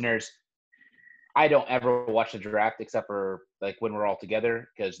and listeners, I don't ever watch the draft except for like when we're all together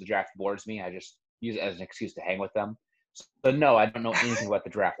because the draft bores me. I just use it as an excuse to hang with them. So no, I don't know anything about the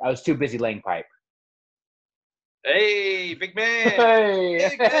draft. I was too busy laying pipe. Hey, big man. Hey,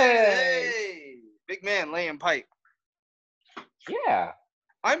 Big man. Hey. Big man laying pipe. Yeah.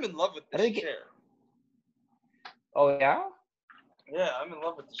 I'm in love with this chair. Oh, yeah? Yeah, I'm in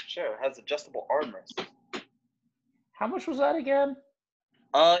love with this chair. It has adjustable armrests. How much was that again?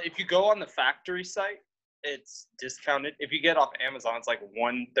 If you go on the factory site, it's discounted. If you get off Amazon, it's like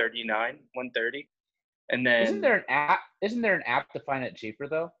 $139, $130. And then Isn't there an app to find it cheaper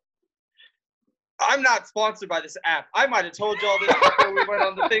though? I'm not sponsored by this app. I might have told y'all this before we went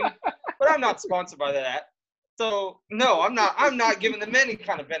on the thing, but I'm not sponsored by that. So no, I'm not giving them any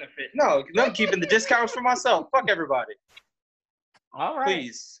kind of benefit. No, I'm keeping the discounts for myself. Fuck everybody. All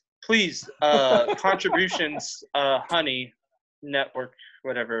right. Please, contributions, Honey Network,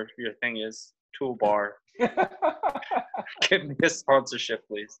 whatever your thing is, Toolbar. Give me a sponsorship,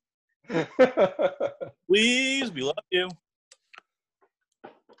 please. Please, we love you.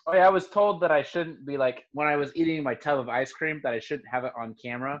 Oh yeah, I was told that I shouldn't be like when I was eating my tub of ice cream that I shouldn't have it on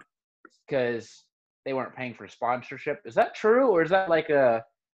camera because they weren't paying for sponsorship. Is that true, or is that like a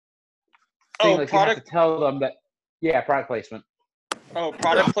thing like product? You have to tell them that? Yeah, product placement. Oh,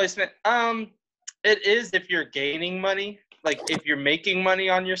 product placement. It is if you're gaining money. Like if you're making money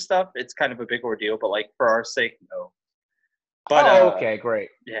on your stuff, it's kind of a big ordeal. But like for our sake, no. But okay, great.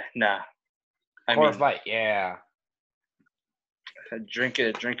 Yeah, nah. I Coors mean, Light, yeah. Drink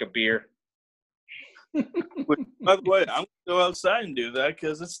a beer. By the way, I'm gonna go outside and do that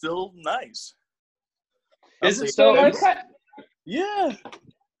because it's still nice. Is it still nice? Yeah.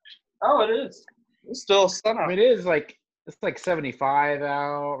 Oh, it is. It's still sun out. I mean, it's like 75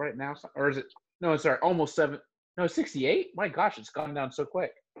 out right now, or is it? No, sorry, almost 68. My gosh, it's gone down so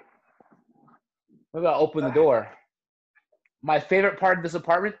quick. Maybe I'll open the door. My favorite part of this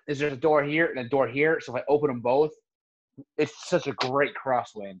apartment is there's a door here and a door here. So if I open them both, it's such a great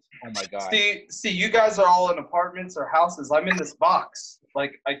crosswind. Oh my god. See, you guys are all in apartments or houses. I'm in this box.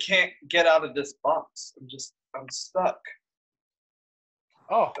 Like I can't get out of this box. I'm stuck.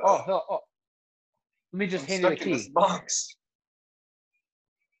 Oh. Let me just hand you the key. In this box.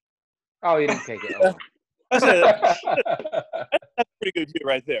 Oh, you didn't take it. Oh. That's a pretty good view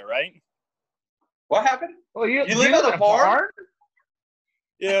right there, right? What happened? Well, you live in a barn?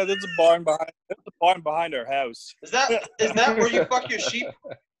 Yeah, there's a barn behind our house. Is that where you fuck your sheep?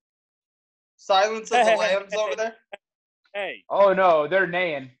 Silence of the Lambs over there? Hey. Oh no, they're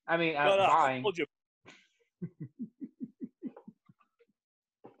neighing. I mean, buying.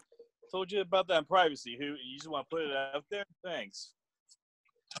 Told you about that privacy. You just want to put it out there? Thanks.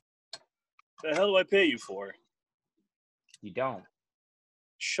 The hell do I pay you for? You don't.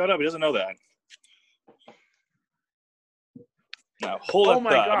 Shut up. He doesn't know that. Now, hold up. Oh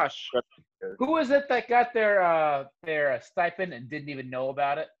my gosh. Who is it that got their stipend and didn't even know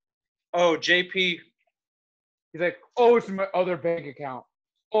about it? Oh, JP. He's like, oh, it's my other bank account.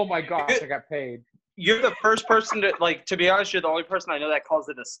 Oh my gosh, I got paid. You're the first person to be honest, you're the only person I know that calls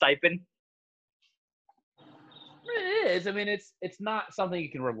it a stipend. It is. I mean, it's not something you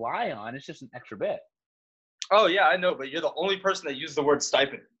can rely on. It's just an extra bit. Oh, yeah, I know, but you're the only person that used the word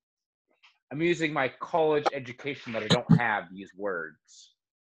stipend. I'm using my college education that I don't have to use words.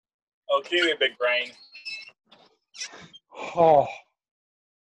 Oh, give me a big brain. Oh.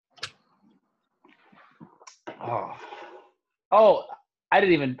 Oh, I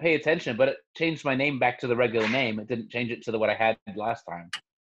didn't even pay attention, but it changed my name back to the regular name. It didn't change it to what I had last time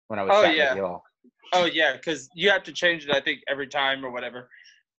when I was chatting with y'all. Oh, yeah, because you have to change it, I think, every time or whatever.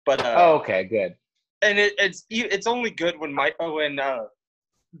 But okay, good. And it's only good when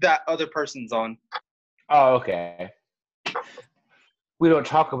that other person's on. Oh, okay. We don't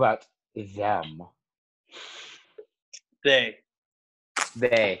talk about them. They,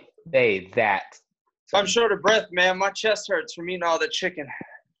 that. I'm short of breath, man. My chest hurts from eating all the chicken.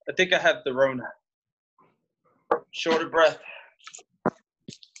 I think I have the Rona. Short of breath.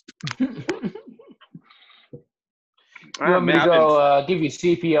 You want me to go give you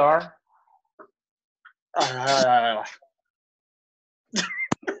CPR? I'll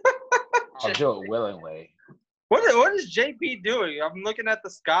do it willingly. What is JP doing? I'm looking at the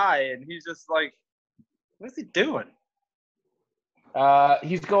sky, and he's just like, what's he doing?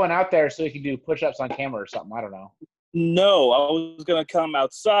 He's going out there so he can do push-ups on camera or something. I don't know. No, I was going to come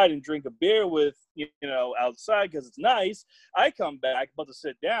outside and drink a beer with, outside because it's nice. I come back, about to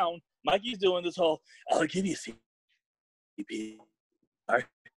sit down. Mikey's doing this whole, I'll give you CPR.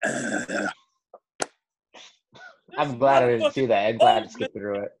 I'm glad I didn't see that. I'm glad to skip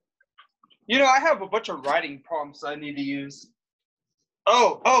through it. I have a bunch of writing prompts I need to use.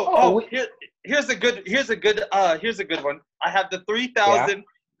 Here's a good one. I have the 3,000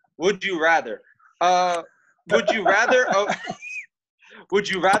 would you rather. Would you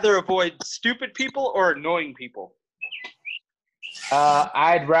rather avoid stupid people or annoying people?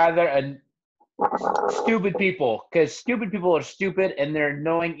 I'd rather stupid people, because stupid people are stupid and they're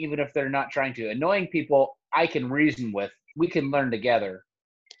annoying even if they're not trying to. Annoying people I can reason with. We can learn together.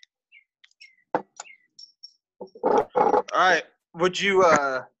 All right. Would you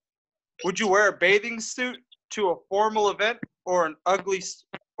wear a bathing suit to a formal event or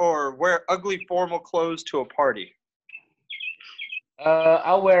wear ugly formal clothes to a party?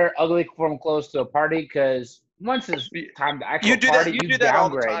 I'll wear ugly formal clothes to a party because once it's time to actually party, you do that all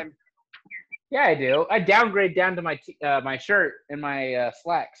the time. Yeah, I do. I downgrade down to my my shirt and my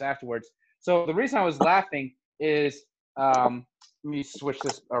slacks afterwards. So the reason I was laughing is let me switch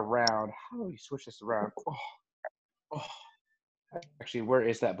this around. How do we switch this around? Oh. Actually, where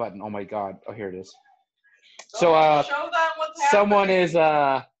is that button? Oh my God! Oh, here it is. So someone is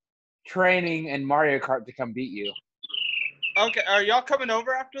training in Mario Kart to come beat you. Okay, are y'all coming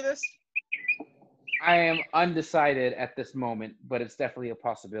over after this? I am undecided at this moment, but it's definitely a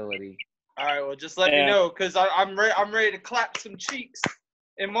possibility. All right, well, just let me know because I'm ready to clap some cheeks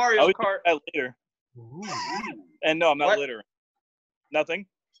in Mario Kart. Later. Ooh. And no, I'm not littering. Nothing.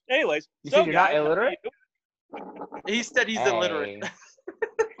 Anyways, you said you're not illiterate? He said he's illiterate. I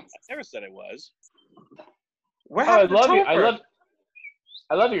never said I was. I love you.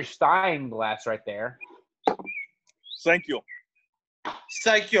 I love your Stein glass right there. Thank you.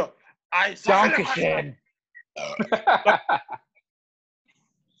 Thank you. Dankeschön.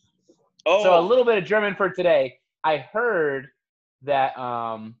 Oh. So a little bit of German for today. I heard that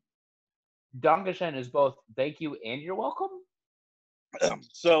Dankeschön is both thank you and you're welcome.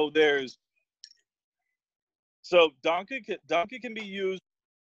 So Danke can be used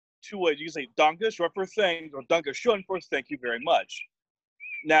two ways. You can say Danke, short for thanks, or Dankeschön for thank you very much.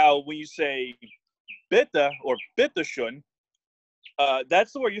 Now, when you say Bitte or Bitteschön,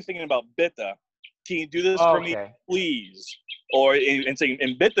 that's the word you're thinking about. Bitte. Can you do this for me, please? Or in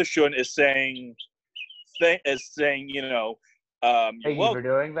Bitteschön is saying, thank you for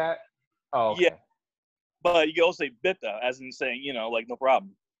doing that. Oh, okay. Yeah. But you can also say Bitte, as in saying, like no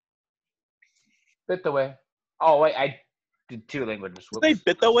problem. Bitte way. Oh wait, I did two languages. Say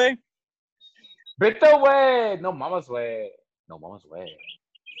Bitte way. Bitte way. No mama's way. No mama's way.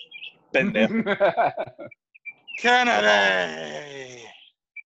 Canada.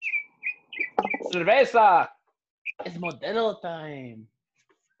 Cerveza. It's Modelo time.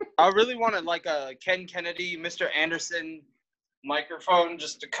 I really wanted like a Ken Kennedy, Mr. Anderson microphone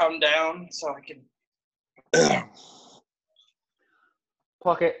just to come down so I could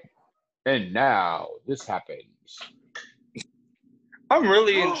pluck it. And now this happens. I'm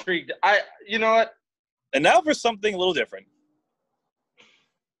really intrigued. You know what? And now for something a little different.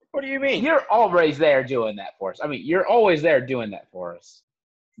 What do you mean? You're always there doing that for us. I mean, you're always there doing that for us.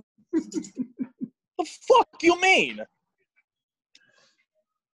 The fuck you mean?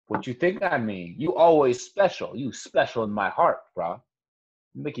 What you think I mean? You always special. You special in my heart, bro.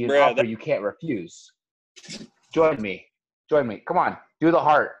 Make you an offer you can't refuse. Join me. Come on. Do the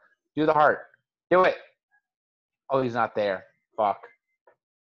heart. Do it. Oh, he's not there. Fuck.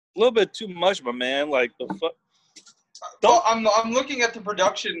 A little bit too much, my man. Like the fuck. Well, I'm looking at the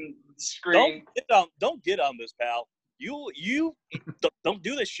production screen. Don't get on this, pal. You don't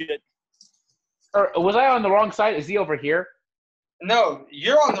do this shit. Or was I on the wrong side? Is he over here? No,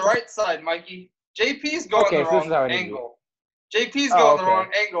 you're on the right side, Mikey. JP's going the wrong angle. JP's going the wrong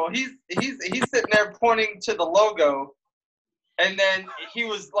angle. He's sitting there pointing to the logo, and then he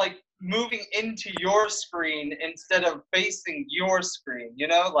was like moving into your screen instead of facing your screen. You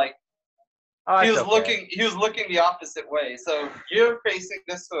know, like he was looking the opposite way. So you're facing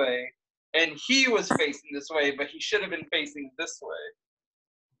this way, and he was facing this way, but he should have been facing this way.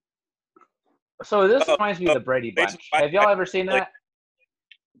 So this reminds me of the Brady Bunch. Have y'all ever seen that?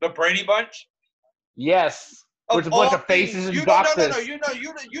 The Brady Bunch? Yes. With a bunch of faces and boxes. No. You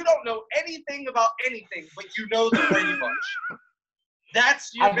don't know anything about anything, but you know the Brady Bunch.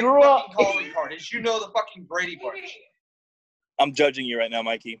 That's your big fucking calling card. Is you know the fucking Brady Bunch. I'm judging you right now,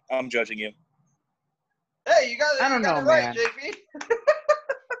 Mikey. I'm judging you. Hey, you got it. I don't know, right, JP.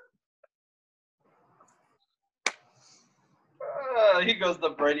 He goes the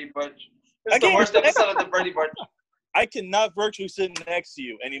Brady Bunch. It's the worst episode of the Brady Bunch. I cannot virtually sit next to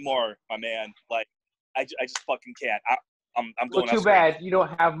you anymore, my man. Like, I just fucking can't. I'm going. Well, too bad. You don't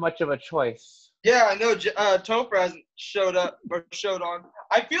have much of a choice. Yeah, I know. Topher hasn't showed up or showed on.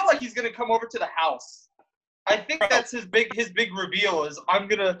 I feel like he's gonna come over to the house. I think that's his big reveal. Is I'm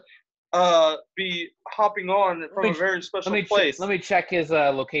gonna be hopping on from a very special place. Let me check his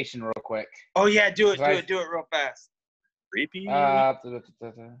location real quick. Oh yeah, do it real fast. Creepy. How do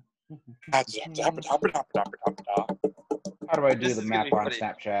I do the map on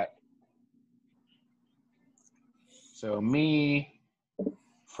Snapchat? So me,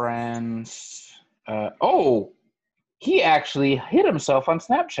 friends. He actually hit himself on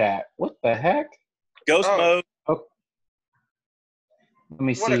Snapchat. What the heck? Ghost mode. Oh. Let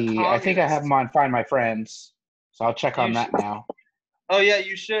me see. I think I have him on Find My Friends, so I'll check on that now. Oh yeah,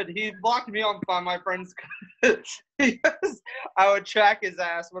 you should. He blocked me on Find My Friends because I would track his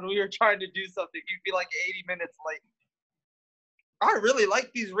ass when we were trying to do something. He'd be like 80 minutes late. I really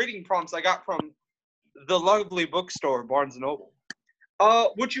like these reading prompts I got from the lovely bookstore, Barnes & Noble.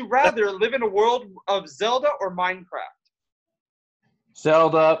 Would you rather live in a world of Zelda or Minecraft?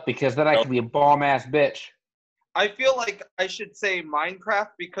 Zelda, because then I can be a bomb-ass bitch. I feel like I should say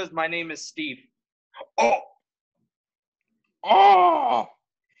Minecraft because my name is Steve. Oh!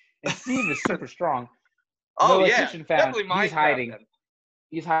 And Steve is super strong. Definitely Minecraft. He's hiding. Then.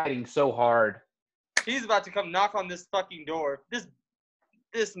 He's hiding so hard. He's about to come knock on this fucking door. This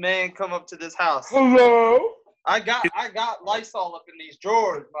man come up to this house. Hello? I got Lysol up in these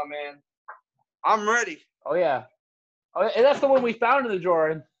drawers, my man. I'm ready. Oh yeah. Oh, and that's the one we found in the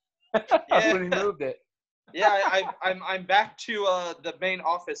drawer. When he moved it. Yeah, I'm back to the main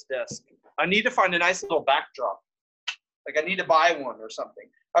office desk. I need to find a nice little backdrop. Like I need to buy one or something.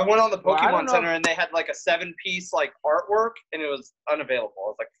 I went on the Pokemon Center and they had like a 7-piece like artwork and it was unavailable. I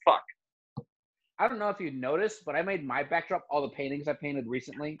was like, fuck. I don't know if you noticed, but I made my backdrop all the paintings I painted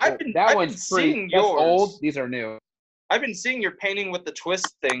recently. I've been seeing yours. That's old. These are new. I've been seeing your painting with the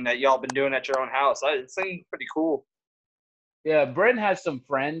twist thing that y'all been doing at your own house. It's seems pretty cool. Yeah, Bryn has some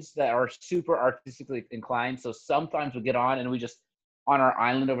friends that are super artistically inclined, so sometimes we get on and we just, on our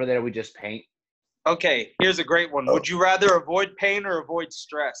island over there, we just paint. Okay, here's a great one. Would you rather avoid pain or avoid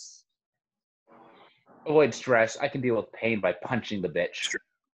stress? Avoid stress. I can deal with pain by punching the bitch.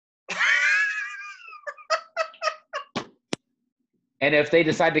 And if they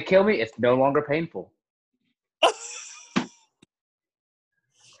decide to kill me, it's no longer painful. He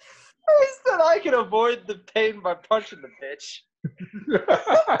said I can avoid the pain by punching the bitch.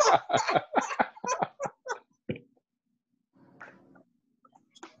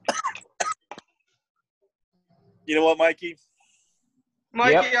 You know what, Mikey?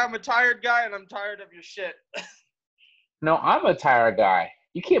 Mikey, I'm a tired guy and I'm tired of your shit. No, I'm a tired guy.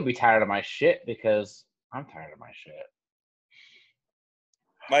 You can't be tired of my shit because I'm tired of my shit.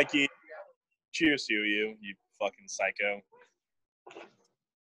 Mikey, cheers to you fucking psycho.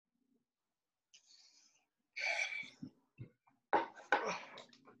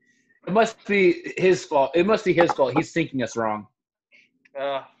 It must be his fault. He's thinking us wrong.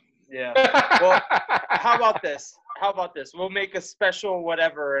 Yeah. Well, how about this? We'll make a special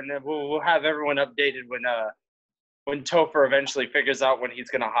whatever, and then we'll have everyone updated when Topher eventually figures out when he's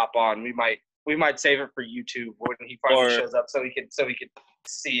gonna hop on. We might save it for YouTube when he finally shows up, so we can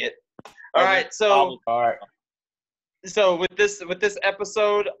see it. All right. So with this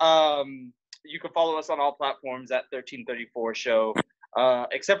episode, you can follow us on all platforms at 1334 Show,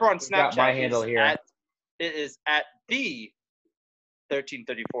 except for on Snapchat. My handle here. It is at the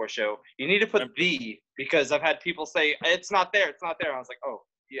 1334 Show. You need to put the because I've had people say it's not there. I was like, oh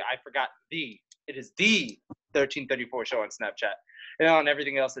Yeah, I forgot it is the 1334 show on Snapchat. And on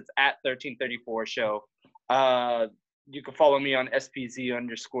everything else, it's at 1334 show. You can follow me on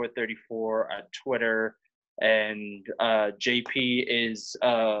SPZ_34 at Twitter. And JP is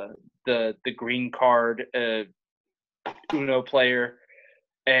the green card Uno player.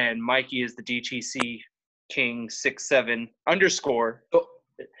 And Mikey is the DTC King 67 _.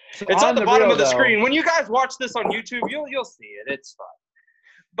 It's at the bottom of the screen. When you guys watch this on YouTube, you'll see it. It's fun.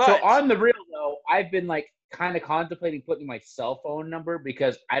 But so on the real though, I've been like kind of contemplating putting my cell phone number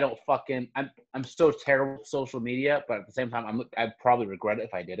because I don't fucking I'm so terrible with social media, but at the same time I'd probably regret it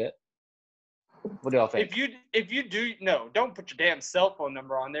if I did it. What do y'all think? If you do don't put your damn cell phone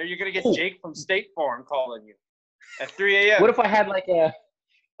number on there. You're gonna get Jake from State Farm calling you at 3 a.m. What if I had like a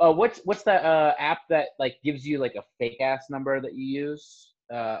what's that app that like gives you like a fake ass number that you use?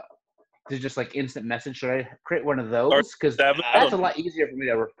 To just like instant message. Should I create one of those? Because that's a lot easier for me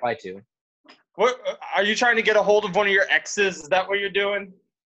to reply to. What are you trying to get a hold of one of your exes? Is that what you're doing?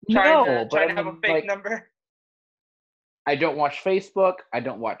 Trying to have a fake number? I don't watch Facebook. I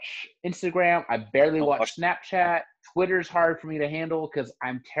don't watch Instagram. I barely watch Snapchat. Twitter's hard for me to handle because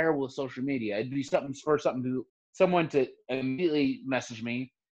I'm terrible with social media. It'd be someone to immediately message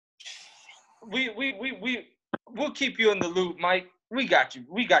me. We'll keep you in the loop, Mike. We got you.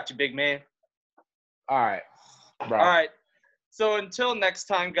 We got you, big man. All right. Bro. All right. So until next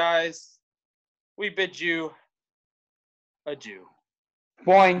time, guys, we bid you adieu.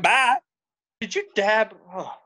 Boing. Bye. Did you dab? Oh.